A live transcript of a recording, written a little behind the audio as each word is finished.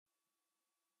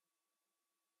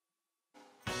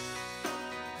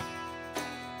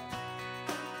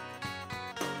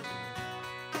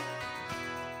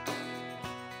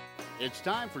It's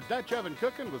time for Dutch Oven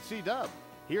Cooking with C-Dub.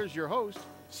 Here's your host,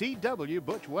 C.W.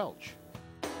 Butch Welch.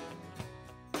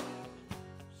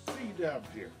 C-Dub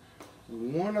here.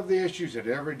 One of the issues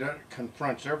that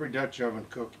confronts every Dutch oven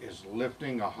cook is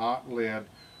lifting a hot lid,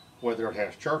 whether it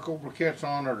has charcoal briquettes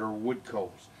on it or wood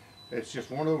coals. It's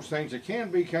just one of those things that can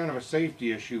be kind of a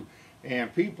safety issue,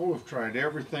 and people have tried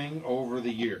everything over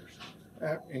the years,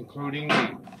 including me.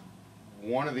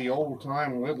 One of the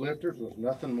old-time lid lifters was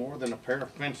nothing more than a pair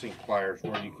of fencing pliers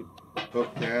where you could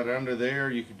hook that under there.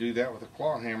 You could do that with a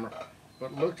claw hammer,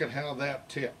 but look at how that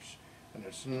tips. And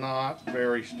it's not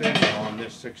very stable on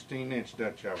this 16-inch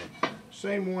Dutch oven.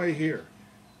 Same way here.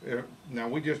 Now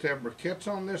we just have briquettes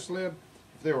on this lid.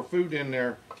 If there were food in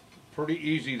there, pretty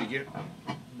easy to get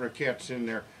briquettes in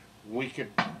there. We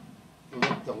could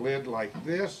lift the lid like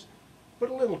this, but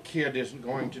a little kid isn't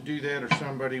going to do that, or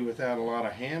somebody without a lot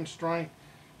of hand strength.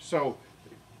 So,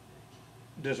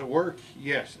 does it work?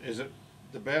 Yes. Is it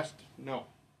the best? No.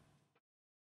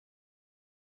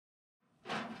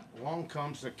 Along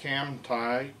comes the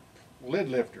Camtype lid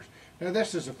lifters. Now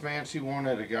this is a fancy one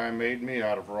that a guy made me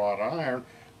out of wrought iron,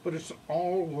 but it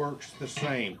all works the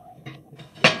same.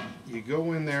 You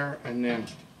go in there and then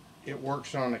it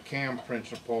works on the cam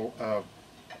principle of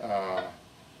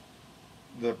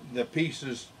the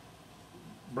pieces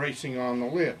bracing on the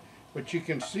lid. But you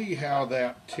can see how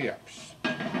that tips.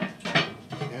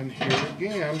 And here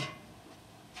again,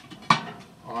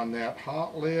 on that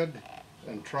hot lid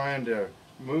and trying to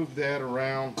move that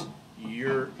around,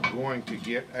 you're going to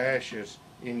get ashes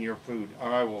in your food,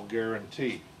 I will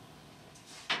guarantee.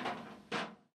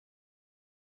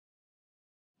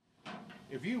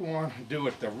 If you want to do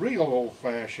it the real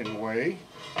old-fashioned way,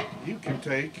 you can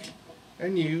take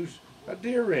and use a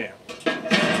deer antler.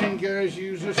 I've seen guys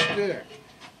use a stick,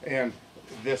 and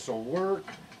this will work,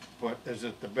 but is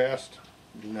it the best?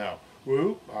 No.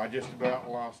 Whoop, I just about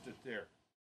lost it there.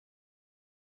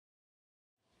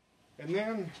 And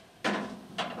then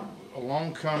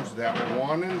along comes that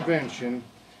one invention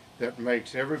that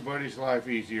makes everybody's life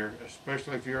easier,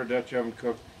 especially if you're a Dutch oven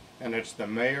cook, and it's the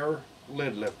Mayer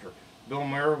lid lifter. Bill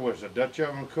Mayer was a Dutch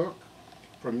oven cook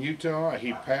from Utah.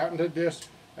 He patented this,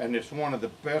 and it's one of the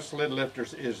best lid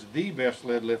lifters, is the best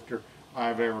lid lifter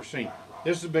I've ever seen.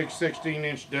 This is a big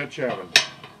 16-inch Dutch oven.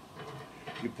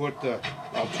 You put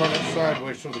I'll turn it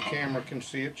sideways so the camera can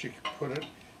see it. You can put it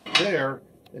there,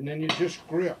 and then you just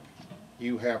grip.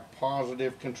 You have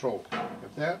positive control.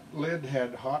 If that lid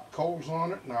had hot coals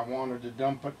on it and I wanted to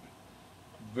dump it,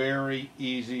 very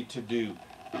easy to do.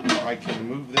 I can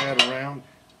move that around.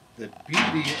 The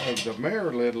beauty of the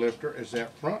Mayer lid lifter is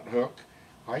that front hook.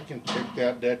 I can pick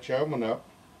that Dutch oven up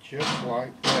just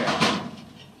like that.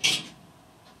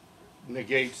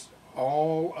 Negates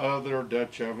all other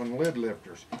Dutch oven lid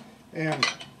lifters. And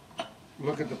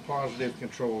look at the positive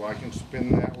control. I can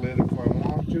spin that lid if I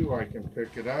want to. I can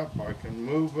pick it up. I can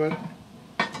move it.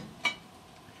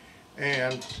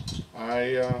 And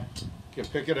I can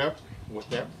pick it up with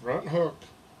that front hook.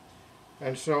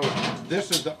 And so this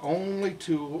is the only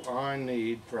tool I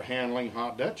need for handling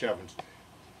hot Dutch ovens.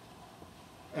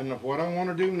 And what I want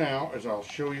to do now is I'll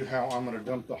show you how I'm going to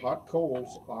dump the hot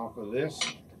coals off of this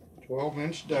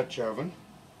 12-inch Dutch oven.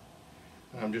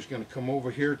 And I'm just going to come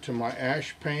over here to my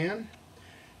ash pan,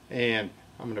 and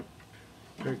I'm going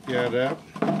to pick that up,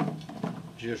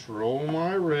 just roll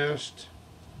my wrist,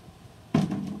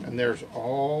 and there's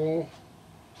all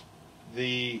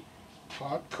the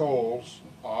hot coals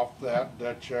off that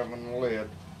Dutch oven lid,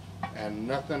 and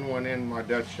nothing went in my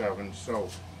Dutch oven. So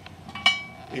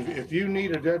if you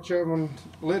need a Dutch oven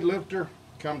lid lifter,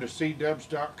 come to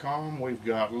cdubs.com. We've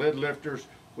got lid lifters.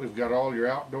 We've got all your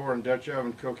outdoor and Dutch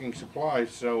oven cooking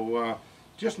supplies. So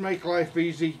just make life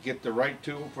easy. Get the right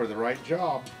tool for the right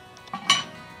job.